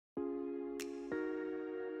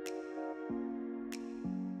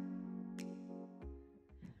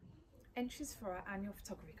Entries for our annual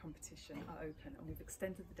photography competition are open, and we've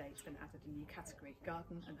extended the date and added a new category,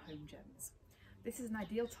 Garden and Home Gems. This is an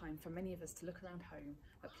ideal time for many of us to look around home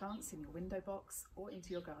at plants in your window box or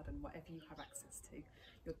into your garden, whatever you have access to.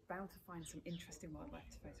 You're bound to find some interesting wildlife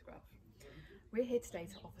to photograph. We're here today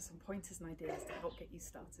to offer some pointers and ideas to help get you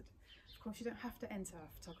started. Of course, you don't have to enter our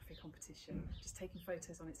photography competition, just taking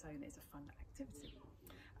photos on its own is a fun activity.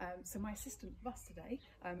 So my assistant Russ today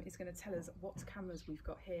is going to tell us what cameras we've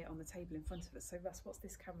got here on the table in front of us. So Russ, what's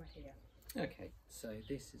this camera here? Okay, so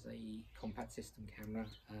this is a compact system camera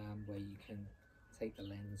where you can take the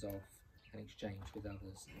lens off and exchange with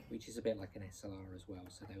others, which is a bit like an SLR as well.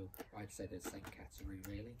 So I'd say they're the same category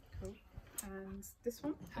really. Cool. And this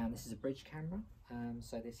one? And this is a bridge camera.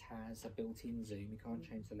 So this has a built-in zoom. You can't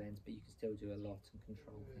change the lens, but you can still do a lot and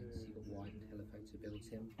control things. So you've got wide and telephoto built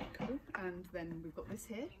in. Cool. And then we've got this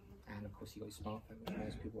here. And of course you've got your smartphone, which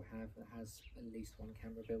most people have, that has at least one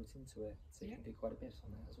camera built into it. So you can do quite a bit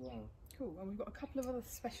on that as well. Cool. And we've got a couple of other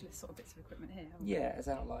specialist sort of bits of equipment here, haven't we? Yeah, as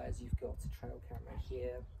outliers, you've got a trail camera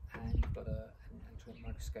here, and you've got an electronic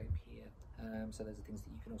microscope here. So those are things that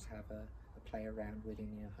you can also have a play around with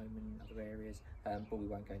in your home and other areas, but we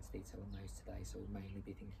won't go into detail on those today, so we'll mainly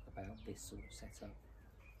be thinking about this sort of setup.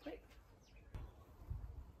 Great.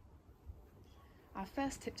 Our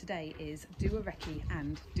first tip today is do a recce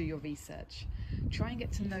and do your research. Try and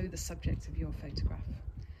get to know the subject of your photograph.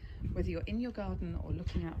 Whether you're in your garden or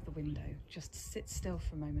looking out of the window, just sit still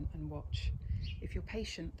for a moment and watch. If you're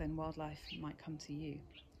patient, then wildlife might come to you.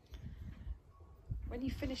 When you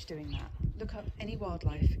finish doing that, look up any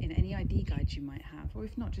wildlife in any ID guides you might have, or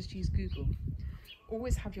if not, just use Google.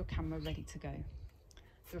 Always have your camera ready to go.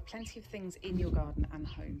 There are plenty of things in your garden and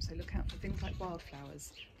home, so look out for things like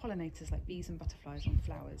wildflowers, pollinators like bees and butterflies on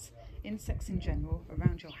flowers, insects in general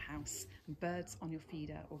around your house, and birds on your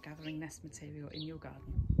feeder or gathering nest material in your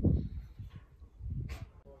garden.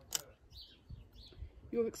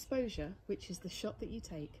 Your exposure, which is the shot that you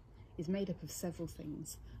take, is made up of several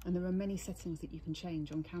things, and there are many settings that you can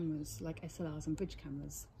change on cameras like SLRs and bridge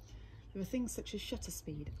cameras. There are things such as shutter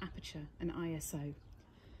speed, aperture and ISO.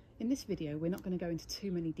 In this video we're not going to go into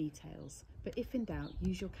too many details, but if in doubt,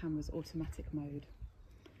 use your camera's automatic mode.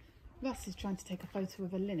 Russ is trying to take a photo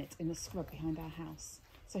of a linnet in the scrub behind our house,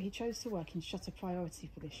 so he chose to work in shutter priority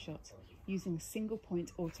for this shot, using a single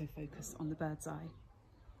point autofocus on the bird's eye.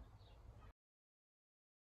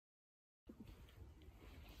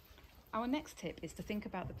 Our next tip is to think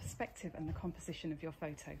about the perspective and the composition of your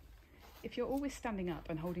photo. If you're always standing up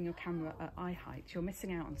and holding your camera at eye height, you're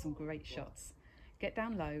missing out on some great shots. Get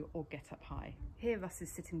down low or get up high. Here Russ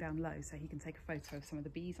is sitting down low so he can take a photo of some of the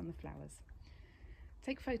bees on the flowers.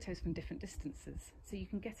 Take photos from different distances, so you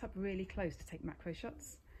can get up really close to take macro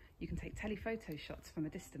shots, you can take telephoto shots from a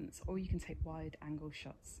distance, or you can take wide angle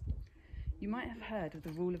shots. You might have heard of the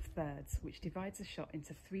rule of thirds, which divides a shot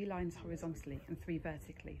into 3 lines horizontally and 3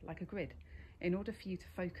 vertically, like a grid, in order for you to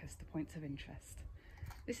focus the points of interest.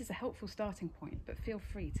 This is a helpful starting point, but feel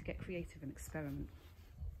free to get creative and experiment.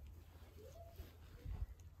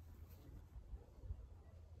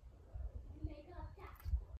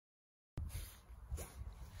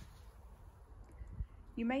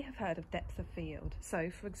 You may have heard of depth of field.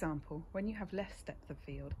 So, for example, when you have less depth of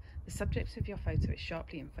field, the subject of your photo is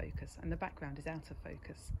sharply in focus and the background is out of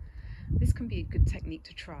focus. This can be a good technique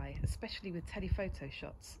to try, especially with telephoto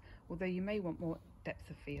shots, although you may want more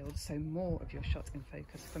depth of field, so more of your shot in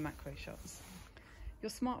focus for macro shots.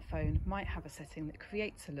 Your smartphone might have a setting that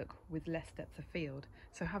creates a look with less depth of field,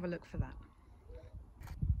 so have a look for that.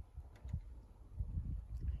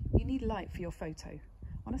 You need light for your photo.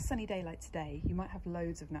 On a sunny day like today, you might have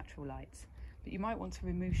loads of natural light, but you might want to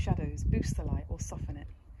remove shadows, boost the light or soften it.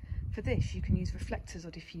 For this, you can use reflectors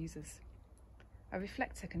or diffusers. A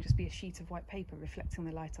reflector can just be a sheet of white paper reflecting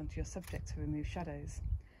the light onto your subject to remove shadows.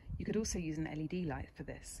 You could also use an LED light for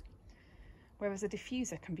this, whereas a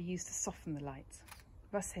diffuser can be used to soften the light.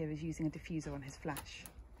 Russ here is using a diffuser on his flash.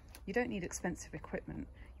 You don't need expensive equipment.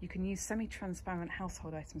 You can use semi-transparent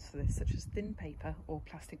household items for this, such as thin paper or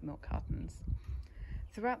plastic milk cartons.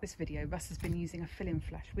 Throughout this video, Russ has been using a fill-in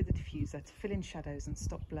flash with a diffuser to fill in shadows and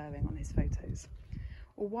stop blurring on his photos.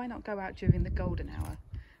 Or why not go out during the golden hour?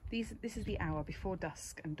 This is the hour before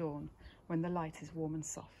dusk and dawn, when the light is warm and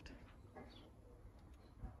soft.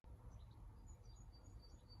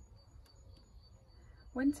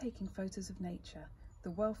 When taking photos of nature,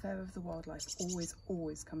 the welfare of the wildlife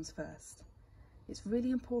always comes first. It's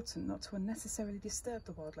really important not to unnecessarily disturb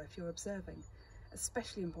the wildlife you're observing,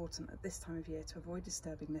 especially important at this time of year to avoid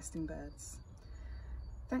disturbing nesting birds.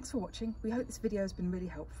 Thanks for watching. We hope this video has been really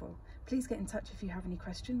helpful. Please get in touch if you have any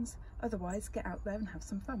questions. Otherwise, get out there and have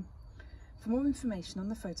some fun. For more information on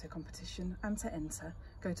the photo competition and to enter,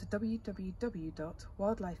 go to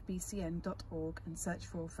www.wildlifebcn.org and search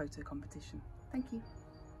for photo competition. Thank you.